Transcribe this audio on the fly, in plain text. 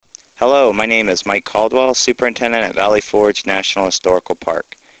Hello, my name is Mike Caldwell, Superintendent at Valley Forge National Historical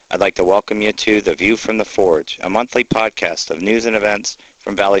Park. I'd like to welcome you to The View from the Forge, a monthly podcast of news and events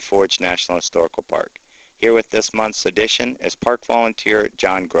from Valley Forge National Historical Park. Here with this month's edition is park volunteer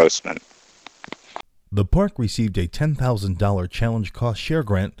John Grossman. The park received a $10,000 challenge cost share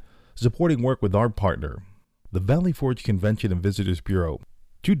grant supporting work with our partner, the Valley Forge Convention and Visitors Bureau,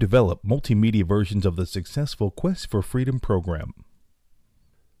 to develop multimedia versions of the successful Quest for Freedom program.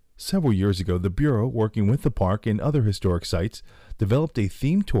 Several years ago, the Bureau, working with the park and other historic sites, developed a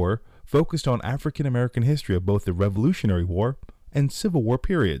themed tour focused on African American history of both the Revolutionary War and Civil War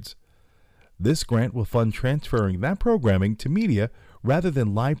periods. This grant will fund transferring that programming to media rather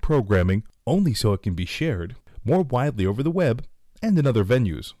than live programming, only so it can be shared more widely over the web and in other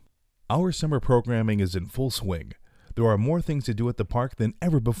venues. Our summer programming is in full swing. There are more things to do at the park than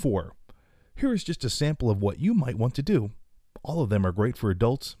ever before. Here is just a sample of what you might want to do. All of them are great for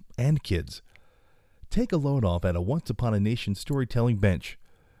adults and kids. Take a load off at a Once Upon a Nation storytelling bench.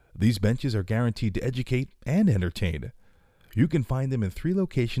 These benches are guaranteed to educate and entertain. You can find them in 3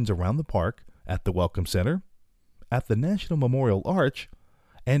 locations around the park: at the Welcome Center, at the National Memorial Arch,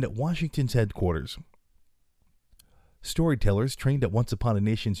 and at Washington's headquarters. Storytellers trained at Once Upon a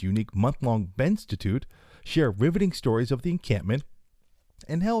Nation's unique month-long Benstitute share riveting stories of the encampment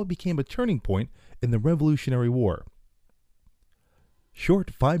and how it became a turning point in the Revolutionary War.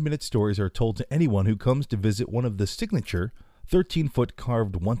 Short 5-minute stories are told to anyone who comes to visit one of the signature 13-foot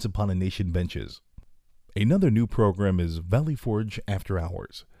carved Once Upon a Nation benches. Another new program is Valley Forge After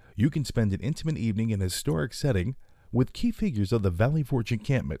Hours. You can spend an intimate evening in a historic setting with key figures of the Valley Forge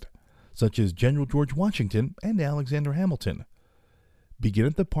encampment, such as General George Washington and Alexander Hamilton. Begin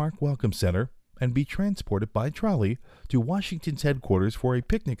at the Park Welcome Center and be transported by trolley to Washington's headquarters for a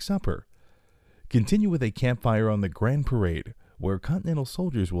picnic supper. Continue with a campfire on the Grand Parade, where Continental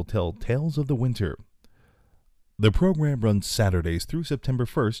soldiers will tell tales of the winter. The program runs Saturdays through September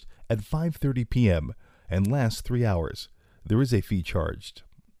 1st at 5:30 p.m. and lasts 3 hours. There is a fee charged.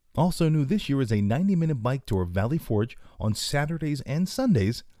 Also new this year is a 90-minute bike tour of Valley Forge on Saturdays and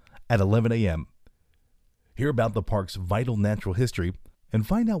Sundays at 11 a.m. Hear about the park's vital natural history and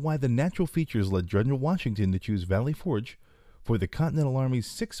find out why the natural features led General Washington to choose Valley Forge for the Continental Army's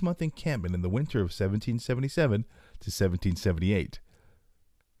 6-month encampment in the winter of 1777 to 1778.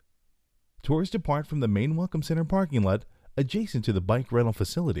 Tours depart from the main Welcome Center parking lot adjacent to the bike rental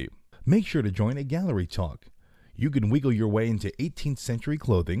facility. Make sure to join a gallery talk. You can wiggle your way into 18th century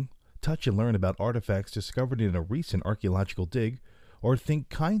clothing, touch and learn about artifacts discovered in a recent archaeological dig, or think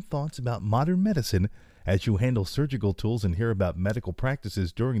kind thoughts about modern medicine as you handle surgical tools and hear about medical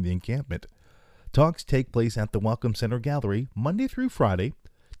practices during the encampment. Talks take place at the Welcome Center Gallery Monday through Friday,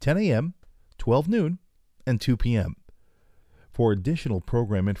 10 a.m., 12 noon, and 2 p.m. For additional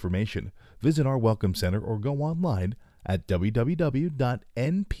program information, visit our Welcome Center or go online at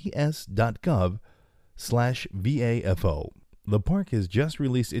www.nps.gov/VAFO. The park has just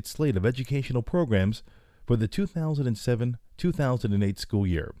released its slate of educational programs for the 2007-2008 school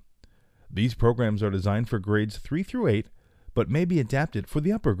year. These programs are designed for grades 3 through 8, but may be adapted for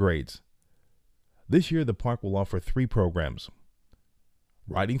the upper grades. This year, the park will offer 3 programs.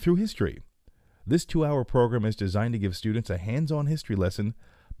 Riding Through History. This 2-hour program is designed to give students a hands-on history lesson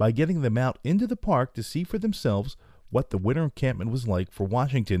by getting them out into the park to see for themselves what the winter encampment was like for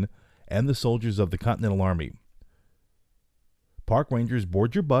Washington and the soldiers of the Continental Army. Park rangers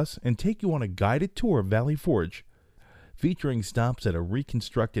board your bus and take you on a guided tour of Valley Forge, featuring stops at a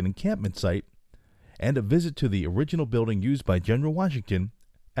reconstructed encampment site and a visit to the original building used by General Washington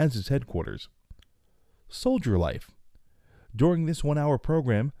as his headquarters. Soldier Life. During this 1-hour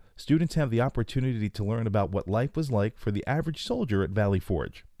program, students have the opportunity to learn about what life was like for the average soldier at Valley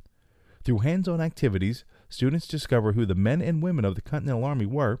Forge. Through hands-on activities, students discover who the men and women of the Continental Army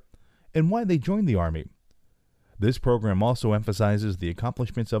were and why they joined the Army. This program also emphasizes the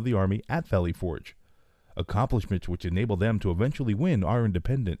accomplishments of the Army at Valley Forge, accomplishments which enable them to eventually win our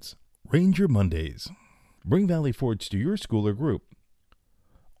independence. Ranger Mondays. Bring Valley Forge to your school or group.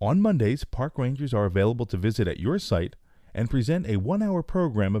 On Mondays, park rangers are available to visit at your site and present a 1-hour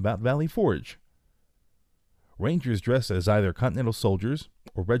program about Valley Forge. Rangers dressed as either Continental soldiers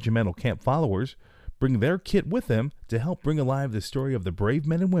or regimental camp followers bring their kit with them to help bring alive the story of the brave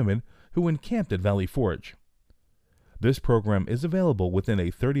men and women who encamped at Valley Forge. This program is available within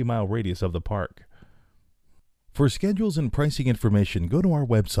a 30-mile radius of the park. For schedules and pricing information, go to our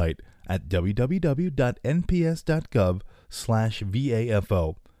website at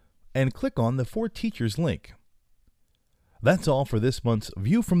www.nps.gov/VAFO and click on the For Teachers link. That's all for this month's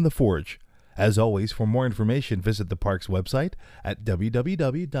View from the Forge. As always, for more information, visit the park's website at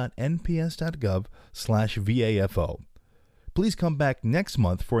www.nps.gov/VAFO. Please come back next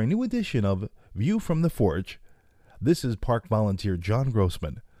month for a new edition of View from the Forge. This is Park Volunteer John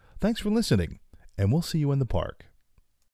Grossman. Thanks for listening, and we'll see you in the park.